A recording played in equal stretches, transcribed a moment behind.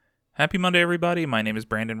Happy Monday, everybody. My name is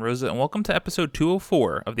Brandon Rosa, and welcome to episode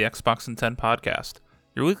 204 of the Xbox in 10 podcast,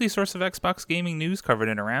 your weekly source of Xbox gaming news covered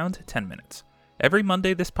in around 10 minutes. Every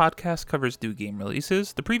Monday, this podcast covers new game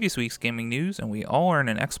releases, the previous week's gaming news, and we all learn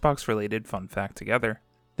an Xbox-related fun fact together.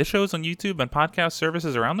 This show is on YouTube and podcast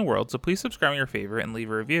services around the world, so please subscribe to your favorite and leave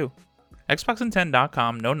a review.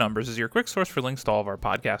 Xboxin10.com, no numbers, is your quick source for links to all of our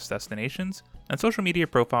podcast destinations and social media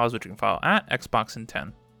profiles, which you can follow at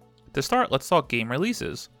Xboxin10. To start, let's talk game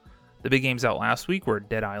releases. The big games out last week were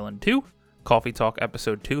Dead Island 2, Coffee Talk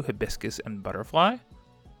Episode 2 Hibiscus and Butterfly,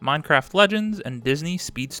 Minecraft Legends, and Disney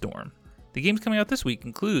Speedstorm. The games coming out this week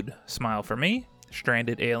include Smile for Me,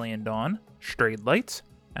 Stranded Alien Dawn, Strayed Lights,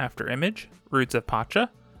 After Image, Roots of Pacha,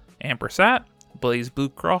 Ampersat, Blaze Blue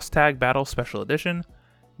Cross Tag Battle Special Edition,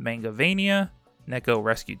 Mangavania, Neko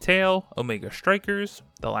Rescue Tale, Omega Strikers,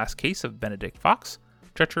 The Last Case of Benedict Fox,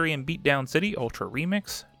 Treachery and Beatdown City Ultra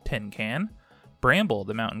Remix, Tin Can, Bramble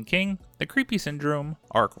the Mountain King, The Creepy Syndrome,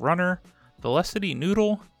 Arc Runner, The Velocity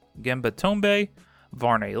Noodle, Gemba Tombe,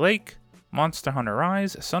 Varney Lake, Monster Hunter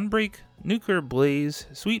Rise, Sunbreak, Nuclear Blaze,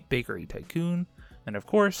 Sweet Bakery Tycoon, and of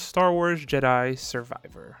course, Star Wars Jedi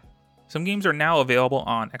Survivor. Some games are now available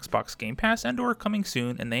on Xbox Game Pass and or coming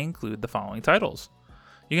soon, and they include the following titles.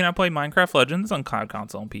 You can now play Minecraft Legends on Cloud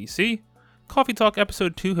Console and PC, Coffee Talk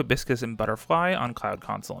Episode 2 Hibiscus and Butterfly on Cloud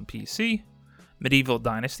Console and PC, Medieval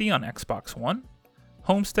Dynasty on Xbox One,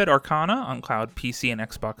 Homestead Arcana on Cloud PC and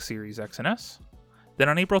Xbox Series X and S. Then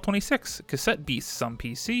on April 26th, Cassette Beasts on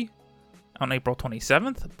PC. On April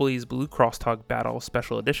 27th, Blaze Blue Crosstalk Battle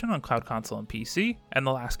Special Edition on Cloud Console and PC, and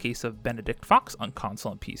The Last Case of Benedict Fox on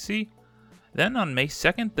console and PC. Then on May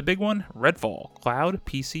 2nd, the big one, Redfall, Cloud,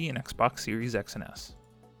 PC, and Xbox Series X and S.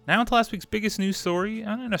 Now into last week's biggest news story,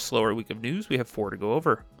 and in a slower week of news, we have 4 to go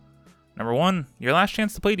over. Number 1, your last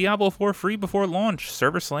chance to play Diablo 4 free before launch.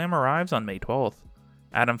 Server Slam arrives on May 12th.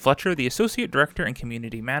 Adam Fletcher, the Associate Director and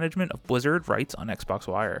Community Management of Blizzard, writes on Xbox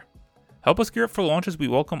Wire. Help us gear up for launch as we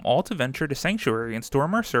welcome all to venture to Sanctuary and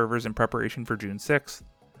storm our servers in preparation for June 6th.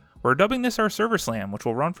 We're dubbing this our Server Slam, which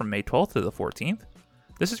will run from May 12th to the 14th.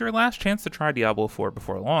 This is your last chance to try Diablo 4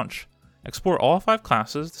 before launch. Explore all 5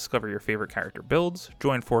 classes, discover your favorite character builds,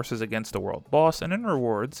 join forces against a world boss, and earn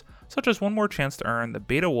rewards, such as one more chance to earn the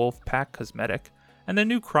Beta Wolf Pack cosmetic and the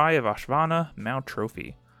new Cry of Ashvana mount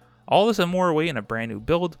trophy. All this and more await in a brand new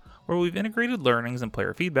build, where we've integrated learnings and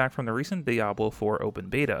player feedback from the recent Diablo 4 open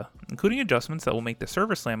beta, including adjustments that will make the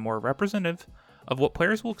Server Slam more representative of what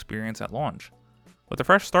players will experience at launch. With a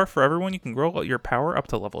fresh start for everyone, you can grow your power up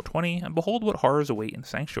to level 20, and behold what horrors await in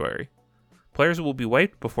Sanctuary. Players will be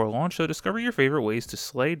wiped before launch, so discover your favorite ways to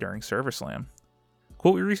slay during Server Slam.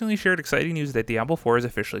 Quote, we recently shared exciting news that Diablo 4 has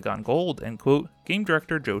officially gone gold, and quote, Game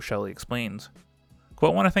Director Joe Shelley explains.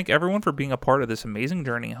 Quote, I want to thank everyone for being a part of this amazing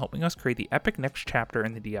journey and helping us create the epic next chapter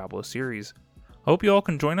in the Diablo series. I hope you all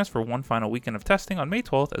can join us for one final weekend of testing on May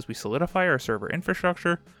 12th as we solidify our server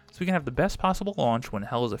infrastructure so we can have the best possible launch when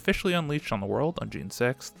hell is officially unleashed on the world on June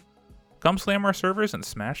 6th. Come slam our servers and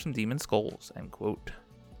smash some demon skulls, end quote.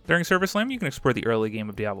 During Server Slam, you can explore the early game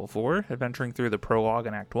of Diablo 4, adventuring through the prologue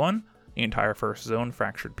in Act 1. The entire first zone,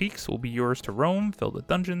 Fractured Peaks, will be yours to roam, filled with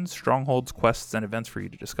dungeons, strongholds, quests, and events for you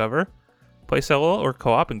to discover. Play solo or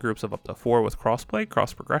co-op in groups of up to 4 with crossplay,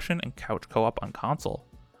 cross-progression, and couch co-op on console.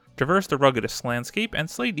 Traverse the ruggedest landscape and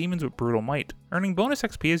slay demons with brutal might, earning bonus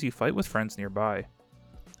XP as you fight with friends nearby.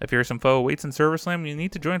 A fearsome foe awaits in Server Slam, and you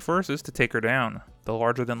need to join forces to take her down. The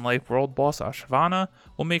larger-than-life world boss Ashvana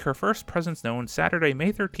will make her first presence known Saturday,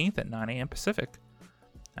 May 13th at 9 a.m. Pacific.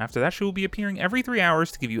 After that, she will be appearing every 3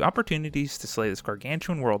 hours to give you opportunities to slay this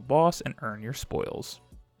gargantuan world boss and earn your spoils.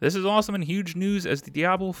 This is awesome and huge news as the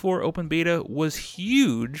Diablo 4 open beta was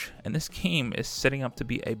huge, and this game is setting up to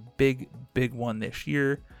be a big one this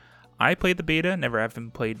year. I played the beta, never having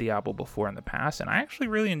played Diablo before in the past, and I actually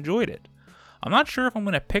really enjoyed it. I'm not sure if I'm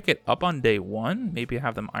going to pick it up on day 1, maybe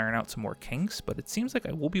have them iron out some more kinks, but it seems like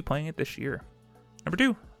I will be playing it this year. Number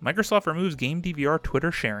 2, Microsoft removes game DVR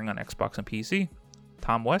Twitter sharing on Xbox and PC.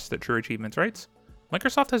 Tom West at True Achievements writes,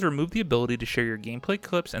 Microsoft has removed the ability to share your gameplay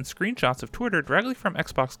clips and screenshots of Twitter directly from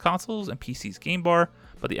Xbox consoles and PC's game bar,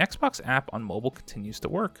 but the Xbox app on mobile continues to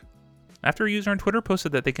work. After a user on Twitter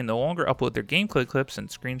posted that they can no longer upload their gameplay clips and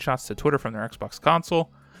screenshots to Twitter from their Xbox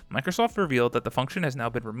console, Microsoft revealed that the function has now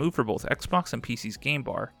been removed for both Xbox and PC's game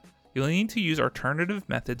bar. You'll need to use alternative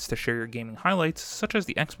methods to share your gaming highlights, such as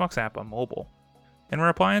the Xbox app on mobile. In a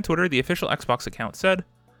reply on Twitter, the official Xbox account said,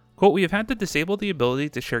 quote, we have had to disable the ability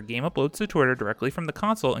to share game uploads to Twitter directly from the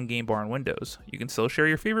console and game bar on Windows. You can still share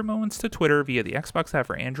your favorite moments to Twitter via the Xbox app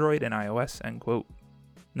for Android and iOS, end quote.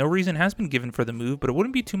 No reason has been given for the move, but it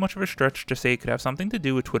wouldn't be too much of a stretch to say it could have something to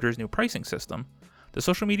do with Twitter's new pricing system. The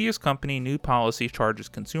social media company new policy charges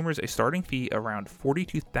consumers a starting fee around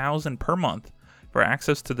 $42,000 per month for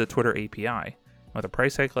access to the Twitter API. With a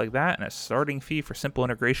price hike like that and a starting fee for simple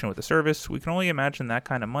integration with the service, we can only imagine that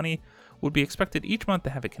kind of money would be expected each month to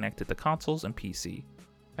have it connected to consoles and PC.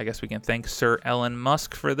 I guess we can thank Sir Elon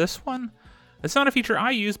Musk for this one. It's not a feature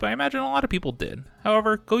I use, but I imagine a lot of people did.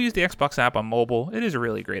 However, go use the Xbox app on mobile. It is a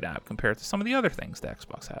really great app compared to some of the other things the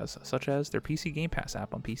Xbox has, such as their PC Game Pass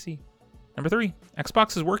app on PC. Number 3.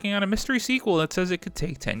 Xbox is working on a mystery sequel that says it could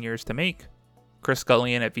take 10 years to make. Chris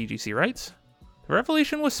Scullion at VGC writes, "The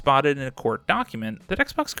revelation was spotted in a court document that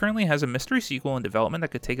Xbox currently has a mystery sequel in development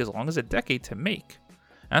that could take as long as a decade to make.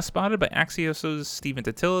 As spotted by Axios' Stephen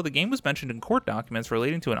Totila, the game was mentioned in court documents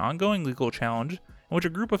relating to an ongoing legal challenge in which a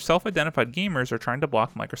group of self-identified gamers are trying to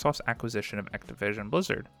block Microsoft's acquisition of Activision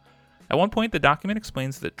Blizzard. At one point, the document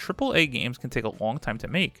explains that AAA games can take a long time to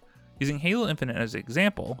make, using Halo Infinite as an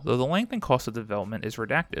example, though the length and cost of development is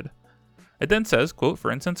redacted. It then says, quote,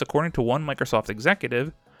 for instance, according to one Microsoft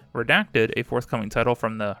executive, Redacted, a forthcoming title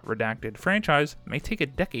from the Redacted franchise, may take a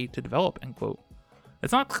decade to develop, end quote.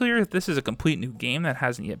 It's not clear if this is a complete new game that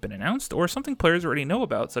hasn't yet been announced, or something players already know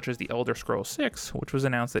about, such as The Elder Scrolls 6, which was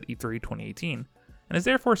announced at E3 2018, and is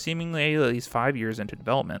therefore seemingly at least 5 years into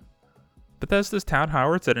development. Bethesda's Todd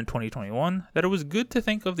Howard said in 2021 that it was good to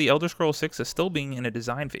think of The Elder Scrolls 6 as still being in a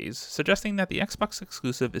design phase, suggesting that the Xbox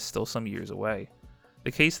exclusive is still some years away.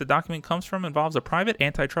 The case the document comes from involves a private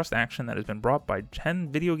antitrust action that has been brought by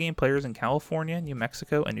 10 video game players in California, New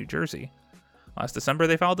Mexico, and New Jersey. Last December,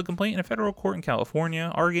 they filed a complaint in a federal court in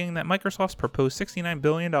California, arguing that Microsoft's proposed $69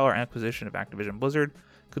 billion acquisition of Activision Blizzard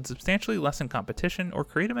could substantially lessen competition or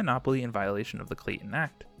create a monopoly in violation of the Clayton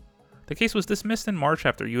Act. The case was dismissed in March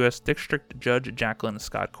after U.S. District Judge Jacqueline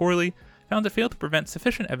Scott Corley found it failed to present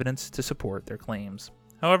sufficient evidence to support their claims.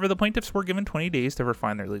 However, the plaintiffs were given 20 days to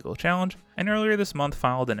refine their legal challenge, and earlier this month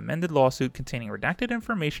filed an amended lawsuit containing redacted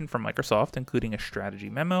information from Microsoft, including a strategy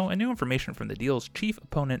memo and new information from the deal's chief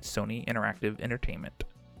opponent, Sony Interactive Entertainment.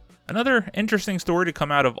 Another interesting story to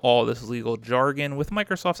come out of all this legal jargon with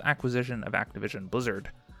Microsoft's acquisition of Activision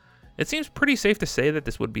Blizzard. It seems pretty safe to say that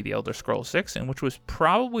this would be The Elder Scrolls 6, and which was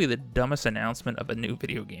probably the dumbest announcement of a new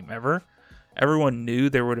video game ever. Everyone knew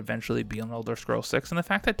there would eventually be an Elder Scrolls 6, and the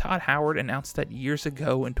fact that Todd Howard announced that years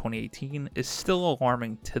ago in 2018 is still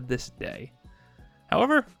alarming to this day.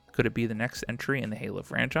 However, could it be the next entry in the Halo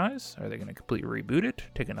franchise? Are they going to completely reboot it?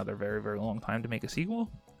 Take another very, very long time to make a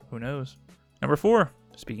sequel? Who knows? Number 4.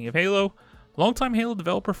 Speaking of Halo, longtime Halo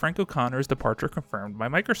developer Frank O'Connor's departure confirmed by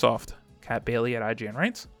Microsoft. Kat Bailey at IGN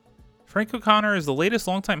writes, Frank O'Connor is the latest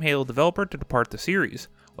longtime Halo developer to depart the series,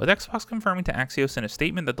 with Xbox confirming to Axios in a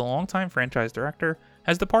statement that the longtime franchise director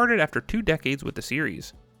has departed after 2 decades with the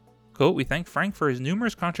series. Quote, we thank Frank for his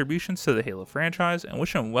numerous contributions to the Halo franchise and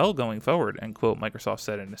wish him well going forward, end quote, Microsoft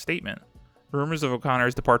said in a statement. Rumors of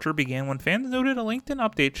O'Connor's departure began when fans noted a LinkedIn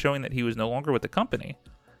update showing that he was no longer with the company.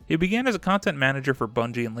 He began as a content manager for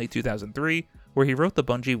Bungie in late 2003, where he wrote the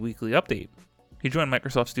Bungie Weekly Update. He joined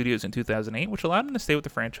Microsoft Studios in 2008, which allowed him to stay with the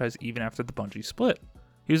franchise even after the Bungie split.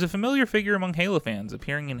 He was a familiar figure among Halo fans,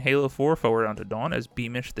 appearing in Halo 4 Forward Unto Dawn as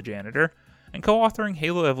Beamish the Janitor, and co-authoring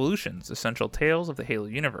Halo Evolutions, Essential Tales of the Halo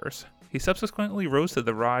Universe. He subsequently rose to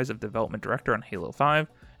the rise of development director on Halo 5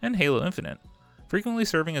 and Halo Infinite, frequently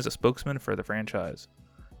serving as a spokesman for the franchise.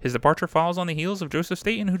 His departure follows on the heels of Joseph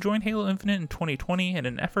Staten, who joined Halo Infinite in 2020 in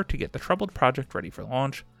an effort to get the troubled project ready for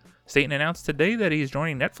launch. Staten announced today that he is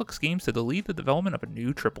joining Netflix Games to lead the development of a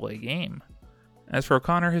new AAA game. As for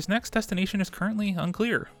O'Connor, his next destination is currently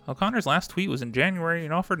unclear. O'Connor's last tweet was in January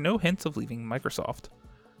and offered no hints of leaving Microsoft.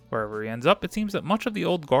 Wherever he ends up, it seems that much of the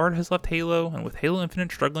old guard has left Halo, and with Halo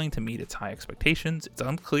Infinite struggling to meet its high expectations, it's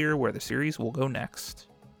unclear where the series will go next.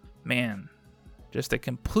 Man, just a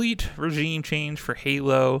complete regime change for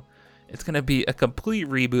Halo. It's going to be a complete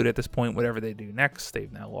reboot at this point, whatever they do next.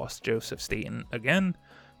 They've now lost Joseph Staten again.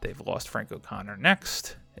 They've lost Frank O'Connor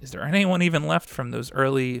next. Is there anyone even left from those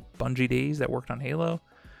early Bungie days that worked on Halo?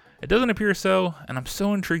 It doesn't appear so, and I'm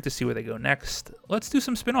so intrigued to see where they go next. Let's do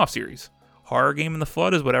some spin-off series. Horror Game in the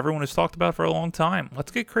Flood is what everyone has talked about for a long time.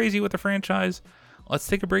 Let's get crazy with the franchise. Let's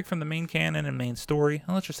take a break from the main canon and main story,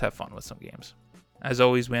 and let's just have fun with some games. As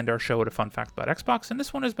always, we end our show with a fun fact about Xbox, and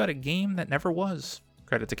this one is about a game that never was.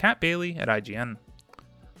 Credit to Kat Bailey at IGN.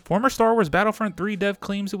 Former Star Wars Battlefront 3 dev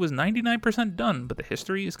claims it was 99% done, but the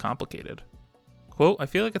history is complicated. Quote, I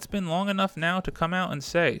feel like it's been long enough now to come out and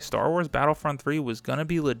say Star Wars Battlefront 3 was gonna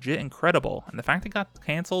be legit incredible, and the fact it got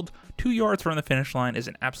cancelled 2 yards from the finish line is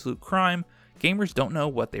an absolute crime. Gamers don't know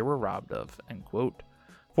what they were robbed of, end quote.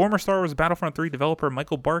 Former Star Wars Battlefront 3 developer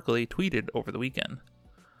Michael Barkley tweeted over the weekend.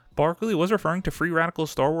 Barkley was referring to Free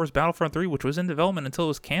Radical's Star Wars Battlefront 3, which was in development until it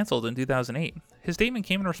was cancelled in 2008. His statement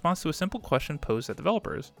came in response to a simple question posed at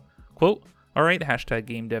developers. Quote, "Alright, hashtag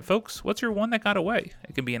game dev folks, what's your one that got away?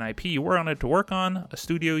 It can be an IP you wanted to work on, a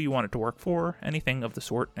studio you wanted to work for, anything of the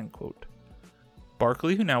sort," end quote.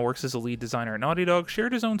 Barkley, who now works as a lead designer at Naughty Dog,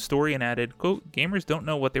 shared his own story and added, quote, "Gamers don't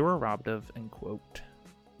know what they were robbed of," end quote.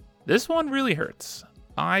 This one really hurts.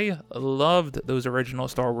 I loved those original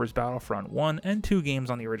Star Wars Battlefront 1 and 2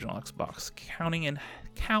 games on the original Xbox, counting in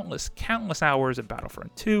countless hours of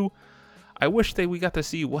Battlefront 2. I wish that we got to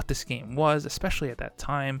see what this game was, especially at that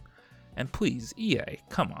time. And please, EA,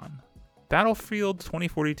 come on. Battlefield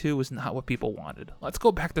 2042 was not what people wanted. Let's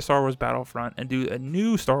go back to Star Wars Battlefront and do a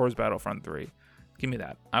new Star Wars Battlefront 3. Give me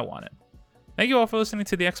that. I want it. Thank you all for listening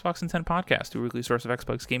to the Xbox in 10 podcast, your weekly source of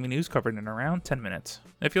Xbox gaming news covered in around 10 minutes.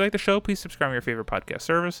 If you like the show, please subscribe to your favorite podcast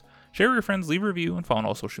service, share with your friends, leave a review, and follow on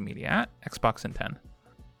all social media at Xbox in 10.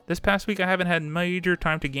 This past week, I haven't had major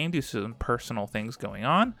time to game due to some personal things going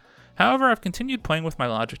on. However, I've continued playing with my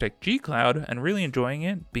Logitech G Cloud and really enjoying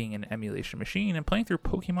it, being an emulation machine, and playing through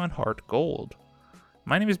Pokemon Heart Gold.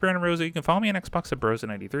 My name is Brandon Rosa. You can follow me on Xbox at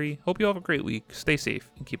Brosa93. Hope you all have a great week, stay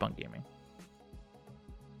safe, and keep on gaming.